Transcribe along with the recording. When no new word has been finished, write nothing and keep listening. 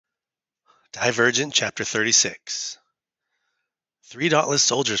Divergent, Chapter 36. Three dauntless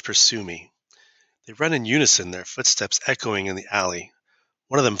soldiers pursue me. They run in unison, their footsteps echoing in the alley.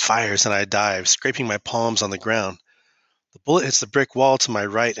 One of them fires, and I dive, scraping my palms on the ground. The bullet hits the brick wall to my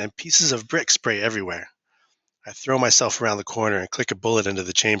right, and pieces of brick spray everywhere. I throw myself around the corner and click a bullet into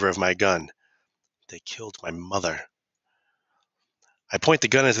the chamber of my gun. They killed my mother. I point the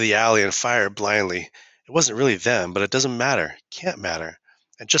gun into the alley and fire blindly. It wasn't really them, but it doesn't matter. Can't matter.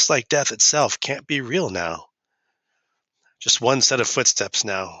 And just like death itself can't be real now. Just one set of footsteps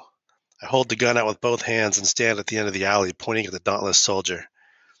now. I hold the gun out with both hands and stand at the end of the alley, pointing at the dauntless soldier.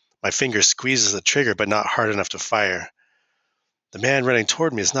 My finger squeezes the trigger, but not hard enough to fire. The man running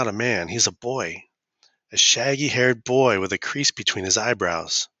toward me is not a man, he's a boy. A shaggy-haired boy with a crease between his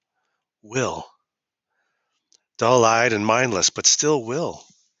eyebrows. Will. Dull-eyed and mindless, but still Will.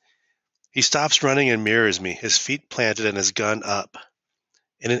 He stops running and mirrors me, his feet planted and his gun up.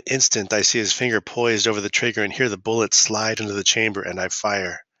 In an instant, I see his finger poised over the trigger and hear the bullet slide into the chamber, and I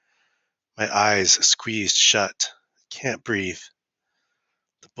fire. My eyes squeezed shut. Can't breathe.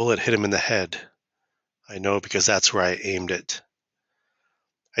 The bullet hit him in the head. I know because that's where I aimed it.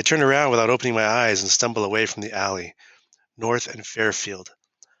 I turn around without opening my eyes and stumble away from the alley. North and Fairfield.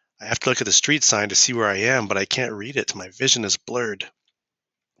 I have to look at the street sign to see where I am, but I can't read it. My vision is blurred.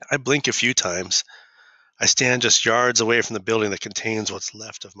 I blink a few times. I stand just yards away from the building that contains what's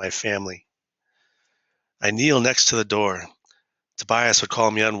left of my family. I kneel next to the door. Tobias would call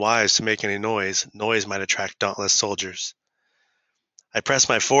me unwise to make any noise. Noise might attract dauntless soldiers. I press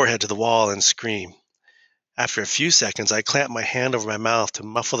my forehead to the wall and scream. After a few seconds, I clamp my hand over my mouth to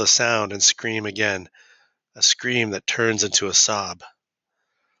muffle the sound and scream again, a scream that turns into a sob.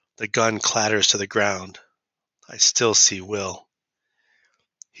 The gun clatters to the ground. I still see Will.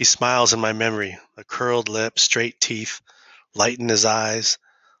 He smiles in my memory, a curled lip, straight teeth, light in his eyes,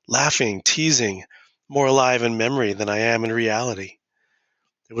 laughing, teasing, more alive in memory than I am in reality.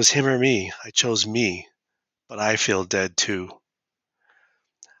 It was him or me. I chose me, but I feel dead too.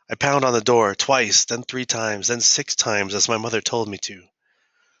 I pound on the door, twice, then 3 times, then 6 times, as my mother told me to.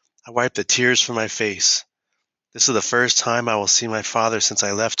 I wipe the tears from my face. This is the first time I will see my father since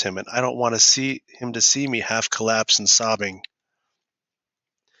I left him, and I don't want to see me half collapse and sobbing.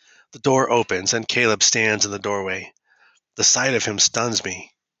 The door opens, and Caleb stands in the doorway. The sight of him stuns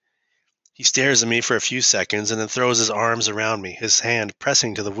me. He stares at me for a few seconds and then throws his arms around me, his hand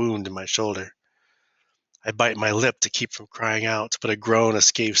pressing to the wound in my shoulder. I bite my lip to keep from crying out, but a groan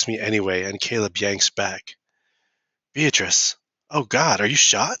escapes me anyway, and Caleb yanks back. Beatrice! Oh God, are you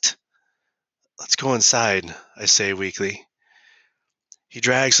shot? Let's go inside, I say weakly. He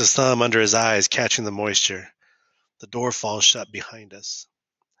drags his thumb under his eyes, catching the moisture. The door falls shut behind us.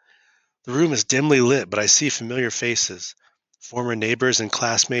 The room is dimly lit, but I see familiar faces, former neighbors and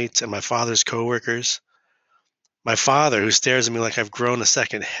classmates, and my father's co-workers. My father, who stares at me like I've grown a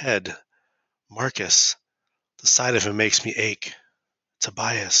second head. Marcus. The sight of him makes me ache.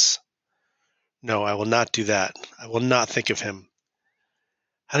 Tobias. No, I will not do that. I will not think of him.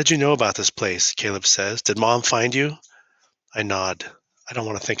 How did you know about this place? Caleb says. Did Mom find you? I nod. I don't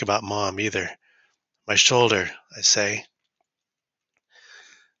want to think about Mom either. My shoulder, I say.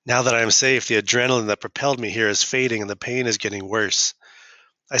 Now that I am safe, the adrenaline that propelled me here is fading and the pain is getting worse.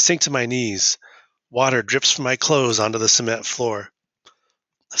 I sink to my knees. Water drips from my clothes onto the cement floor.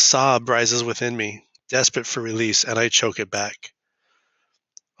 A sob rises within me, desperate for release, and I choke it back.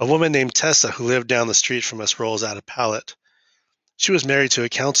 A woman named Tessa, who lived down the street from us, rolls out a pallet. She was married to a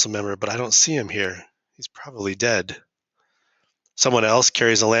council member, but I don't see him here. He's probably dead. Someone else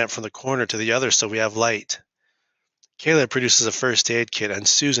carries a lamp from the corner to the other so we have light. Caleb produces a first aid kit, and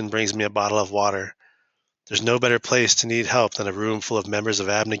Susan brings me a bottle of water. There's no better place to need help than a room full of members of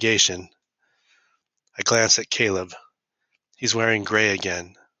abnegation. I glance at Caleb. He's wearing gray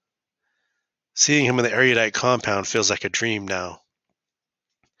again. Seeing him in the erudite compound feels like a dream now.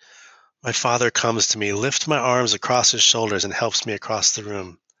 My father comes to me, lifts my arms across his shoulders, and helps me across the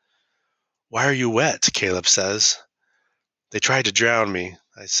room. Why are you wet? Caleb says. They tried to drown me,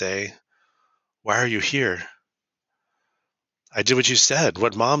 I say. Why are you here? I did what you said,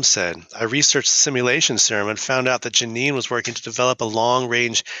 what Mom said. I researched the simulation serum and found out that Janine was working to develop a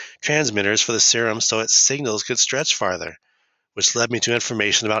long-range transmitters for the serum so its signals could stretch farther, which led me to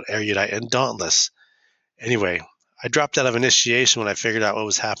information about erudite and dauntless. Anyway, I dropped out of initiation when I figured out what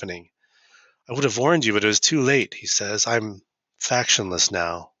was happening. I would have warned you, but it was too late, he says. I'm factionless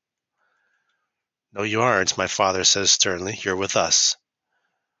now. No, you aren't, my father says sternly. You're with us.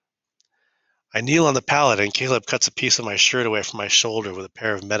 I kneel on the pallet and Caleb cuts a piece of my shirt away from my shoulder with a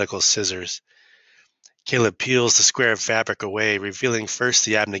pair of medical scissors. Caleb peels the square of fabric away, revealing first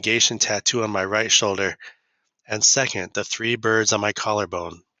the abnegation tattoo on my right shoulder, and second, the 3 birds on my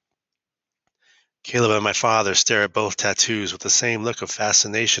collarbone. Caleb and my father stare at both tattoos with the same look of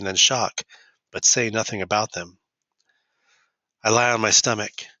fascination and shock, but say nothing about them. I lie on my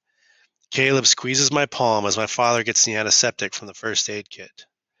stomach. Caleb squeezes my palm as my father gets the antiseptic from the first aid kit.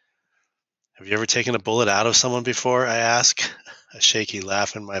 Have you ever taken a bullet out of someone before? I ask, a shaky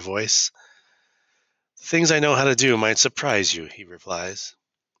laugh in my voice. The things I know how to do might surprise you, he replies.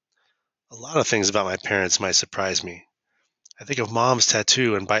 A lot of things about my parents might surprise me. I think of Mom's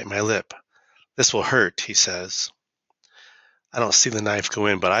tattoo and bite my lip. This will hurt, he says. I don't see the knife go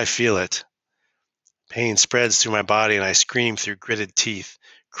in, but I feel it. Pain spreads through my body and I scream through gritted teeth,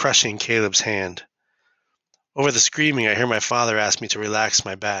 crushing Caleb's hand. Over the screaming, I hear my father ask me to relax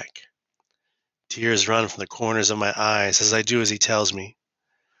my back. Tears run from the corners of my eyes as I do as he tells me.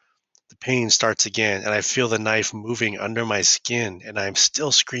 The pain starts again, and I feel the knife moving under my skin, and I am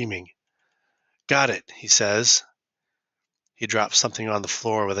still screaming. Got it, he says. He drops something on the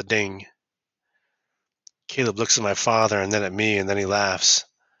floor with a ding. Caleb looks at my father and then at me, and then he laughs.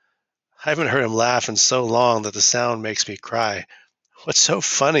 I haven't heard him laugh in so long that the sound makes me cry. What's so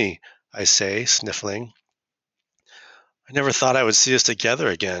funny? I say, sniffling. I never thought I would see us together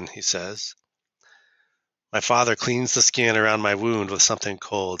again, he says. My father cleans the skin around my wound with something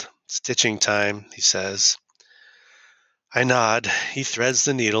cold. Stitching time, he says. I nod. He threads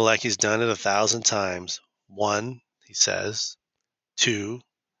the needle like he's done it 1,000 times. 1, he says. 2,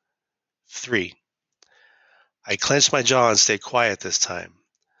 3. I clench my jaw and stay quiet this time.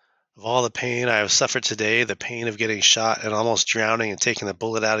 Of all the pain I have suffered today, the pain of getting shot and almost drowning and taking the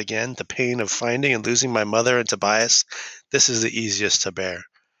bullet out again, the pain of finding and losing my mother and Tobias, this is the easiest to bear.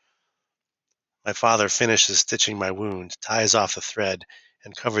 My father finishes stitching my wound, ties off the thread,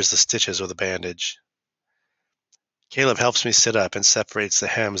 and covers the stitches with a bandage. Caleb helps me sit up and separates the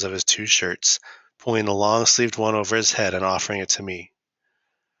hems of his 2 shirts, pulling the long-sleeved one over his head and offering it to me.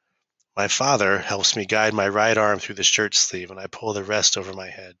 My father helps me guide my right arm through the shirt sleeve, and I pull the rest over my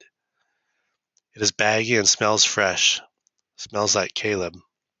head. It is baggy and smells fresh. Smells like Caleb.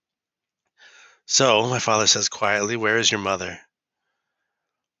 So, my father says quietly, where is your mother?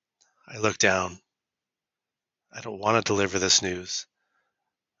 I look down. I don't want to deliver this news.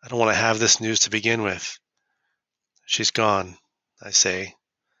 I don't want to have this news to begin with. She's gone, I say.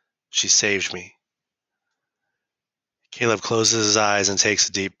 She saved me. Caleb closes his eyes and takes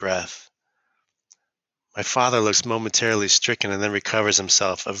a deep breath. My father looks momentarily stricken and then recovers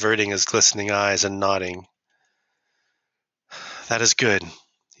himself, averting his glistening eyes and nodding. That is good,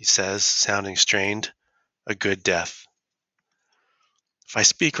 he says, sounding strained. A good death. If I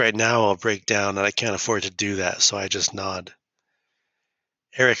speak right now, I'll break down, and I can't afford to do that, so I just nod.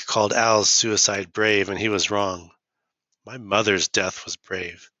 Eric called Al's suicide brave, and he was wrong. My mother's death was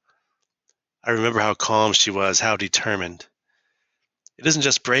brave. I remember how calm she was, how determined. It isn't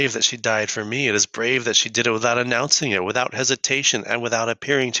just brave that she died for me, it is brave that she did it without announcing it, without hesitation, and without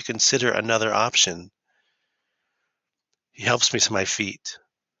appearing to consider another option. He helps me to my feet.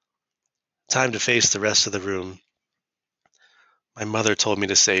 Time to face the rest of the room. My mother told me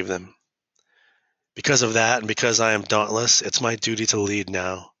to save them. Because of that, and because I am dauntless, it's my duty to lead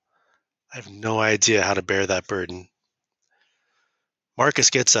now. I have no idea how to bear that burden. Marcus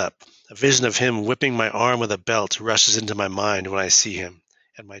gets up. A vision of him whipping my arm with a belt rushes into my mind when I see him,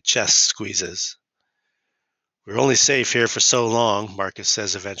 and my chest squeezes. We're only safe here for so long, Marcus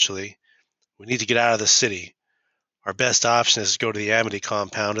says eventually. We need to get out of the city. Our best option is to go to the Amity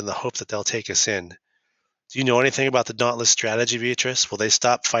compound in the hope that they'll take us in. Do you know anything about the Dauntless strategy, Beatrice? Will they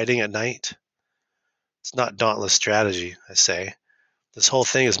stop fighting at night? It's not Dauntless strategy, I say. This whole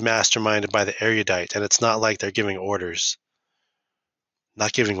thing is masterminded by the erudite, and it's not like they're giving orders.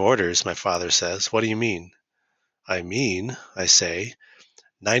 Not giving orders, my father says. What do you mean? I mean, I say,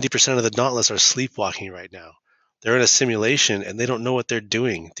 90% of the Dauntless are sleepwalking right now. They're in a simulation, and they don't know what they're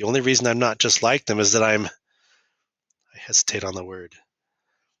doing. The only reason I'm not just like them is that I hesitate on the word.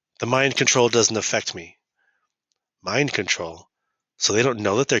 The mind control doesn't affect me. Mind control? So they don't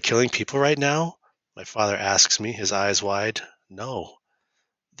know that they're killing people right now? My father asks me, his eyes wide. No.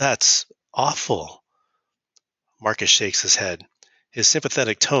 That's awful. Marcus shakes his head. His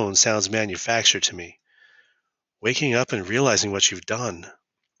sympathetic tone sounds manufactured to me. Waking up and realizing what you've done.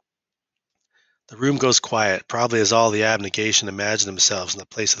 The room goes quiet, probably as all the abnegation imagine themselves in the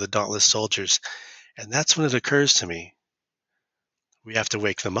place of the dauntless soldiers, and that's when it occurs to me. We have to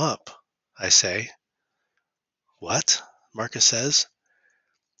wake them up, I say. What? Marcus says.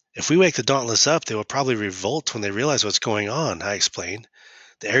 If we wake the dauntless up, they will probably revolt when they realize what's going on, I explain.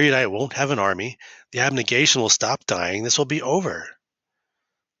 The erudite won't have an army. The abnegation will stop dying. This will be over.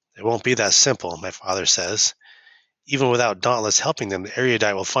 It won't be that simple, my father says. Even without Dauntless helping them, the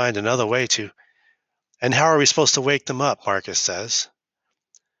erudite will find another way to... And how are we supposed to wake them up, Marcus says.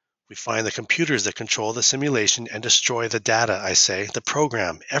 We find the computers that control the simulation and destroy the data, I say, the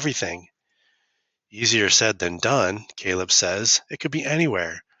program, everything. Easier said than done, Caleb says. It could be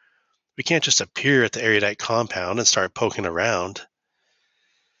anywhere. We can't just appear at the erudite compound and start poking around.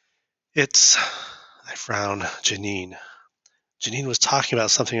 I frown, Janine. Janine was talking about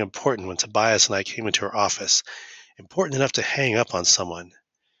something important when Tobias and I came into her office. Important enough to hang up on someone.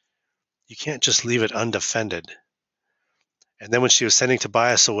 You can't just leave it undefended. And then when she was sending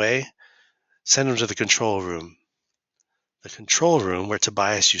Tobias away, send him to the control room. The control room where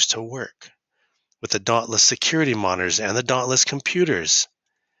Tobias used to work. With the Dauntless security monitors and the Dauntless computers.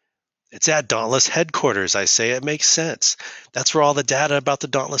 It's at Dauntless headquarters, I say. It makes sense. That's where all the data about the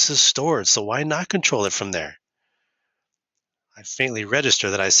Dauntless is stored, so why not control it from there? I faintly register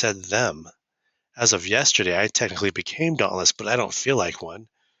that I said them. As of yesterday, I technically became Dauntless, but I don't feel like one,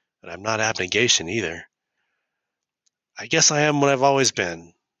 and I'm not abnegation either. I guess I am what I've always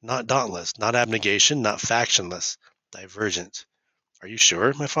been. Not Dauntless, not abnegation, not factionless. Divergent. Are you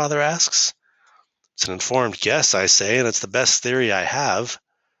sure? My father asks. It's an informed guess, I say, and it's the best theory I have.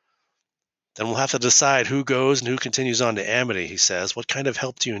 Then we'll have to decide who goes and who continues on to Amity, he says. What kind of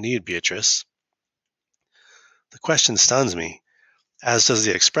help do you need, Beatrice? The question stuns me, as does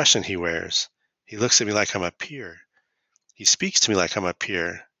the expression he wears. He looks at me like I'm a peer. He speaks to me like I'm a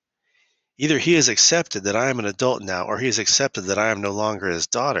peer. Either he has accepted that I am an adult now, or he has accepted that I am no longer his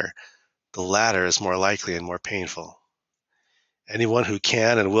daughter. The latter is more likely and more painful. Anyone who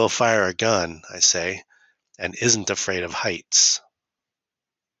can and will fire a gun, I say, and isn't afraid of heights.